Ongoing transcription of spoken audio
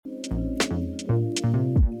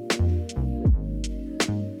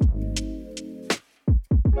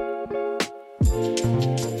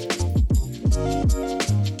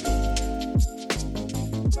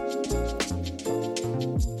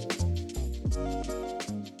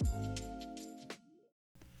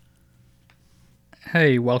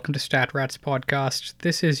Hey, welcome to StatRats podcast.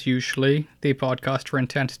 This is usually the podcast for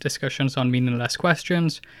intense discussions on meaningless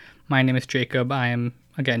questions. My name is Jacob. I am,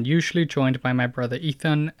 again, usually joined by my brother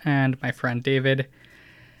Ethan and my friend David.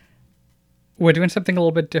 We're doing something a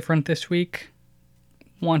little bit different this week.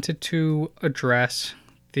 Wanted to address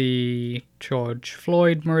the George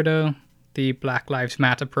Floyd murder, the Black Lives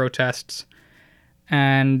Matter protests,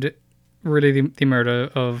 and really the murder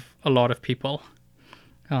of a lot of people.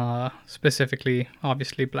 Specifically,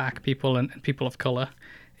 obviously, black people and people of color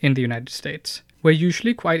in the United States. We're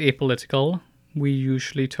usually quite apolitical. We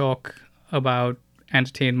usually talk about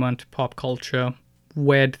entertainment, pop culture,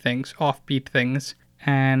 weird things, offbeat things.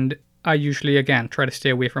 And I usually, again, try to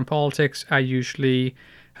stay away from politics. I usually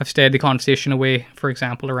have steered the conversation away, for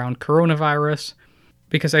example, around coronavirus,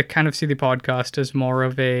 because I kind of see the podcast as more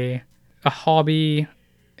of a hobby.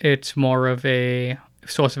 It's more of a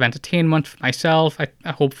source of entertainment for myself. I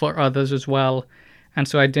hope for others as well. And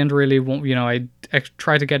so I didn't really want, I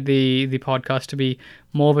try to get the podcast to be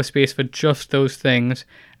more of a space for just those things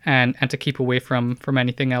and to keep away from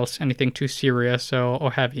anything else, anything too serious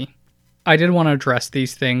or heavy. I did want to address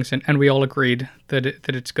these things, and we all agreed that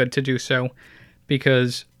it's good to do so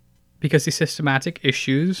because the systematic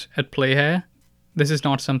issues at play here, this is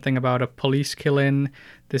not something about a police killing.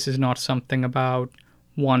 This is not something about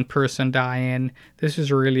one person dying. This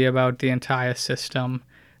is really about the entire system.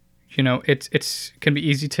 It's can be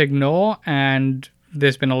easy to ignore, and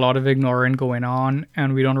there's been a lot of ignoring going on,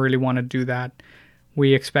 and we don't really want to do that. I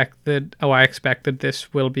expect that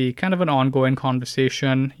this will be kind of an ongoing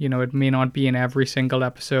conversation. It may not be in every single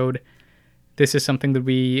episode. This is something that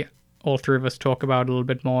we, all three of us, talk about a little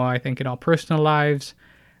bit more, I think, in our personal lives.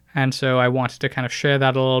 And so I wanted to kind of share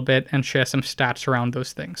that a little bit and share some stats around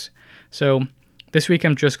those things. So this week,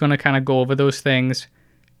 I'm just going to kind of go over those things.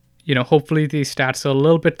 Hopefully these stats are a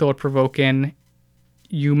little bit thought-provoking.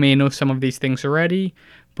 You may know some of these things already,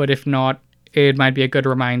 but if not, it might be a good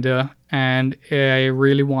reminder. And I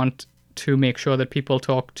really want to make sure that people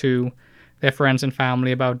talk to their friends and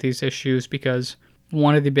family about these issues, because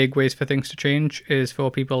one of the big ways for things to change is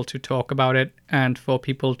for people to talk about it and for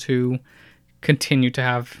people to continue to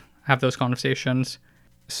have those conversations.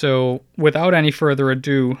 So without any further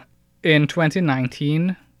ado, in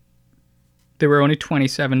 2019, there were only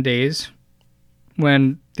 27 days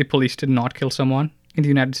when the police did not kill someone in the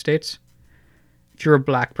United States. If you're a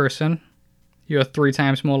black person, you're 3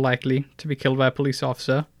 times more likely to be killed by a police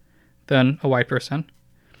officer than a white person.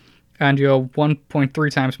 And you're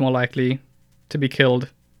 1.3 times more likely to be killed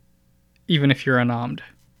even if you're unarmed,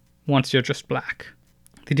 once you're just black.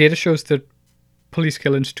 The data shows that police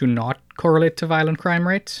killings do not correlate to violent crime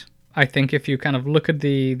rates. I think if you kind of look at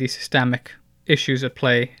the systemic issues at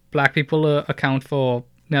play, black people account for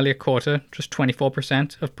nearly a quarter, just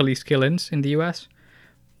 24% of police killings in the US,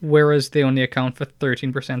 whereas they only account for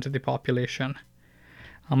 13% of the population.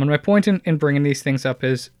 And my point in bringing these things up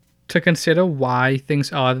is to consider why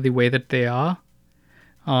things are the way that they are.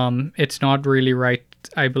 It's not really right,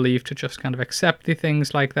 I believe, to just kind of accept the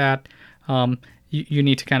things like that. You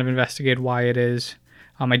need to kind of investigate why it is.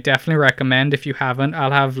 I definitely recommend, if you haven't,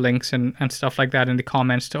 I'll have links and stuff like that in the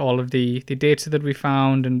comments to all of the data that we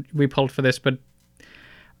found and we pulled for this, but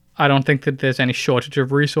I don't think that there's any shortage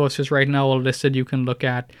of resources right now all listed you can look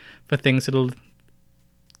at for things that'll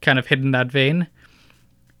kind of hit in that vein.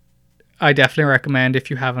 I definitely recommend,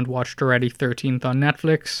 if you haven't watched already, 13th on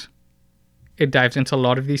Netflix. It dives into a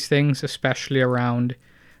lot of these things, especially around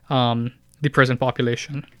the prison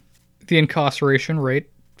population. The incarceration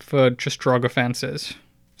rate for just drug offenses.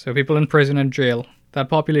 So people in prison and jail, that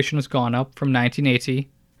population has gone up from 1980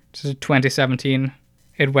 to 2017.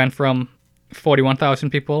 It went from 41,000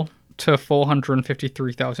 people to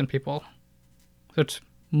 453,000 people. So it's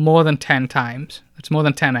more than 10 times. It's more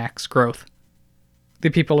than 10x growth. The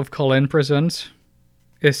people of color in prisons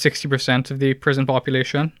is 60% of the prison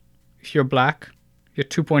population. If you're black, you're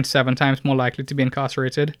 2.7 times more likely to be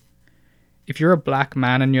incarcerated. If you're a black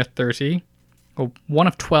man and you're 30, or one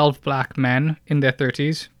of 12 black men in their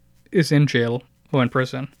 30s is in jail or in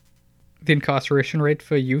prison. The incarceration rate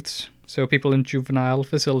for youths, so people in juvenile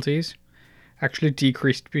facilities, actually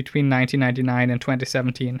decreased between 1999 and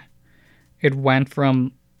 2017. It went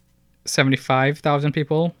from 75,000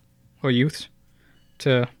 people, or youths,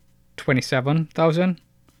 to 27,000.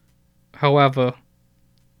 However,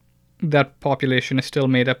 that population is still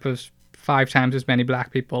made up of 5 times as many black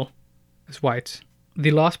people as whites.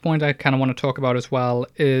 The last point I kind of want to talk about as well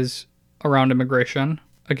is around immigration.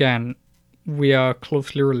 Again, we are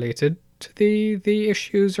closely related to the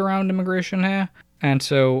issues around immigration here, and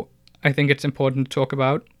so I think it's important to talk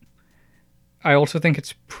about. I also think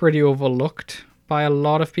it's pretty overlooked by a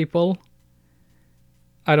lot of people.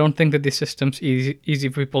 I don't think that the system's easy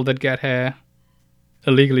for people that get here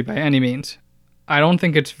illegally by any means. I don't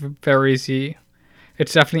think it's very easy.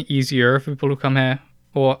 It's definitely easier for people who come here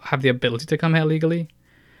or have the ability to come here legally.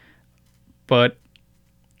 But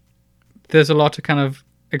there's a lot to kind of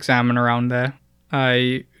examine around there.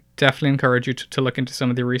 I definitely encourage you to look into some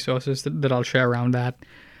of the resources that I'll share around that.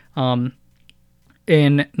 In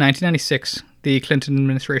 1996, the Clinton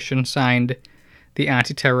administration signed the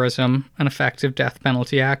Anti-Terrorism and Effective Death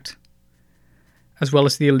Penalty Act, as well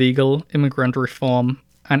as the Illegal Immigrant Reform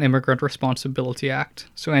and Immigrant Responsibility Act.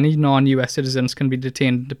 So any non-US citizens can be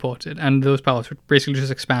detained and deported, and those powers were basically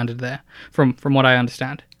just expanded there, from what I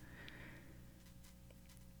understand.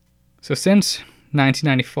 So since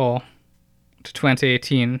 1994 to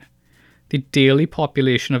 2018, the daily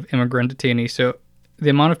population of immigrant detainees, so the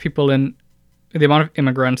amount of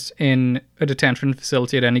immigrants in a detention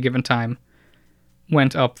facility at any given time,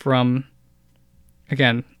 went up from,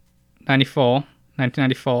 again,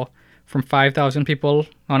 1994, from 5,000 people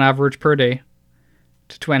on average per day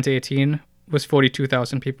to 2018 was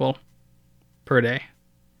 42,000 people per day.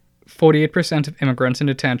 48% of immigrants in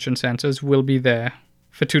detention centers will be there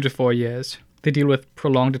for 2 to 4 years. They deal with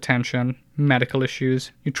prolonged detention, medical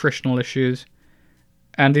issues, nutritional issues,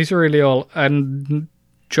 and these are really all, and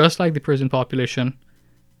just like the prison population,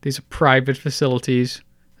 these are private facilities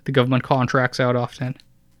the government contracts out often.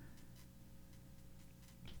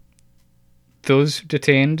 Those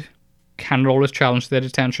detained cannot always challenge their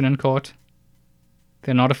detention in court.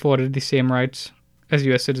 They're not afforded the same rights as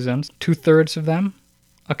US citizens. 2/3 of them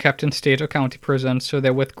are kept in state or county prisons, so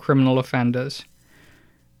they're with criminal offenders.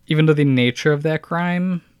 Even though the nature of their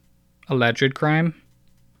crime, alleged crime,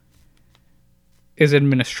 is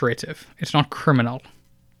administrative. It's not criminal.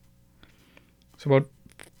 So about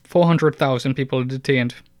 400,000 people are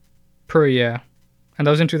detained per year, and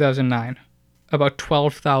that was in 2009. About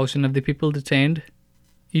 12,000 of the people detained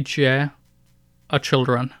each year are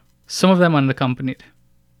children. Some of them unaccompanied.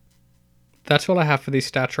 That's all I have for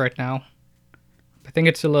these stats right now. I think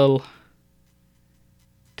it's a little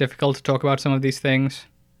difficult to talk about some of these things.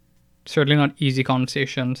 Certainly not easy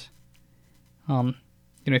conversations.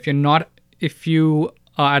 If you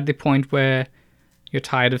are at the point where you're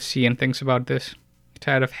tired of seeing things about this, you're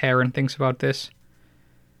tired of hearing things about this,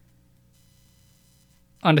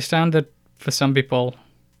 understand that for some people,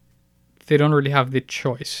 they don't really have the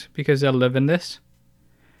choice because they'll live in this.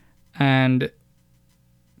 And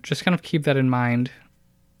just kind of keep that in mind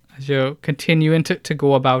as you're continuing to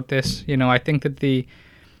go about this. I think that the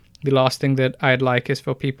last thing that I'd like is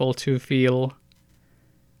for people to feel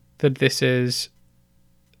that this is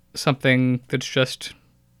something that's just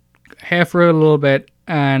here for a little bit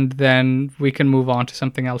and then we can move on to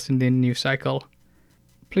something else in the news cycle.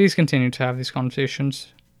 Please continue to have these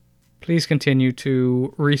conversations. Please continue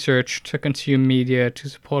to research, to consume media, to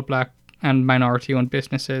support Black and minority-owned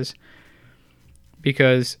businesses.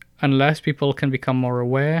 Because unless people can become more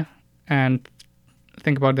aware and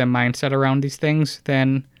think about their mindset around these things,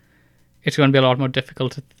 then it's going to be a lot more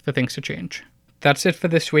difficult for things to change. That's it for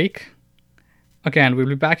this week. Again, we'll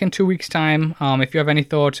be back in 2 weeks' time. If you have any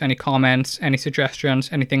thoughts, any comments, any suggestions,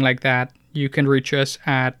 anything like that, you can reach us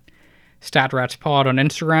at StatRatsPod on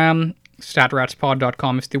Instagram.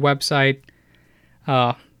 StatRatsPod.com is the website.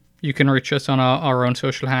 You can reach us on our own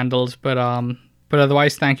social handles. But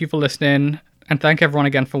otherwise, thank you for listening. And thank everyone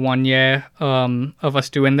again for 1 year of us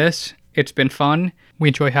doing this. It's been fun. We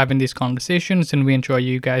enjoy having these conversations and we enjoy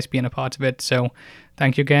you guys being a part of it. So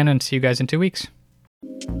thank you again and see you guys in 2 weeks.